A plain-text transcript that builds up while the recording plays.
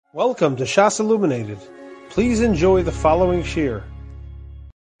Welcome to Shas Illuminated. Please enjoy the following shir.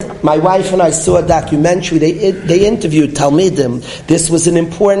 My wife and I saw a documentary. They interviewed Talmidim. This was an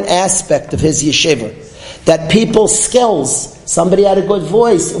important aspect of his yeshiva. That people's skills, somebody had a good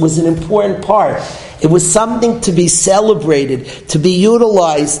voice, it was an important part. It was something to be celebrated, to be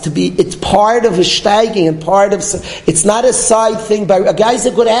utilized, it's part of a steiging and it's not a side thing. A guy's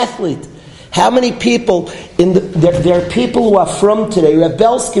a good athlete. How many people, there are people who are from today. Reb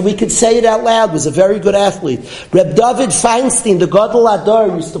Belsky, we could say it out loud, was a very good athlete. Reb David Feinstein, the Gadol Adar,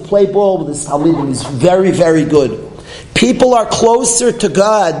 used to play ball with his Talmidim. He's very, very good. People are closer to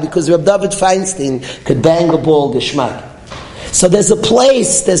God because Reb David Feinstein could bang a ball geschmack. So there's a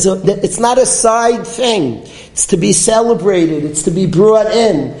place, it's not a side thing. It's to be celebrated, it's to be brought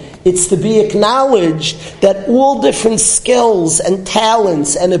in. It's to be acknowledged that all different skills and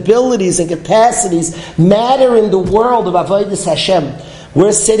talents and abilities and capacities matter in the world of Avodas Hashem.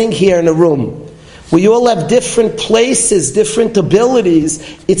 We're sitting here in a room. We all have different places, different abilities.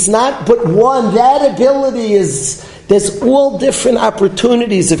 It's not but one. That ability there's all different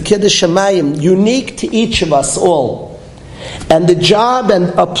opportunities of Kiddush Shamayim, unique to each of us all. And the job and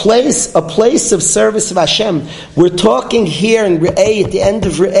a place of service of Hashem. We're talking here in Re'eh, at the end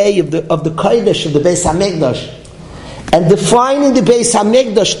of Re'eh, of the Kalish, of the Beis HaMikdash. And defining the Beis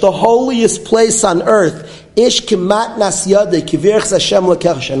HaMikdash, the holiest place on earth, Ish kimatnas yadeh, kivirch Hashem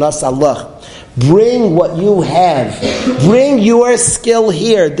lekech shanas Allah. Bring what you have. Bring your skill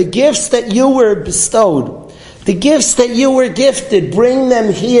here. The gifts that you were bestowed. The gifts that you were gifted, bring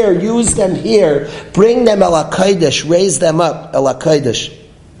them here, use them here, bring them El HaKodesh, raise them up El HaKodesh.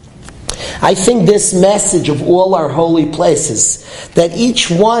 I think this message of all our holy places, that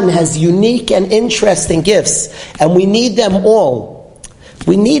each one has unique and interesting gifts, and we need them all.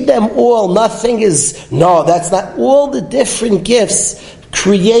 We need them all. That's not. All the different gifts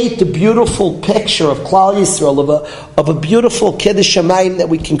create the beautiful picture of Klal Yisrael, of a beautiful Kiddush Shamayim that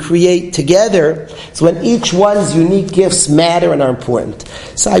we can create together. So when each one's unique gifts matter and are important.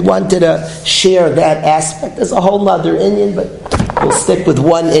 So I wanted to share that aspect. There's a whole other inyan, but we'll stick with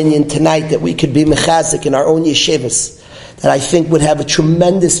one inyan tonight that we could be mechazik in our own yeshivas. That I think would have a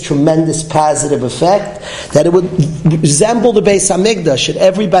tremendous, tremendous positive effect. That it would resemble the Beis HaMikdash, that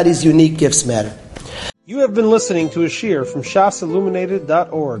everybody's unique gifts matter. You have been listening to a shir from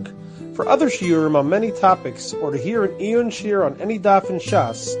shasilluminated.org. For other shiurim on many topics, or to hear an Iyun shir on any daf in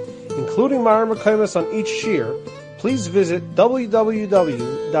Shas, including Mara Mekaymas on each shir, please visit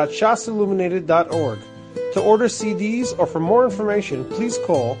www.shasilluminated.org. To order CDs or for more information, please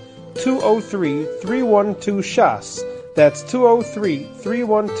call 203-312-SHAS. That's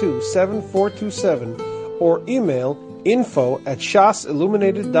 203-312-7427, or email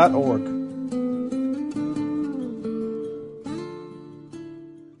info@shasilluminated.org.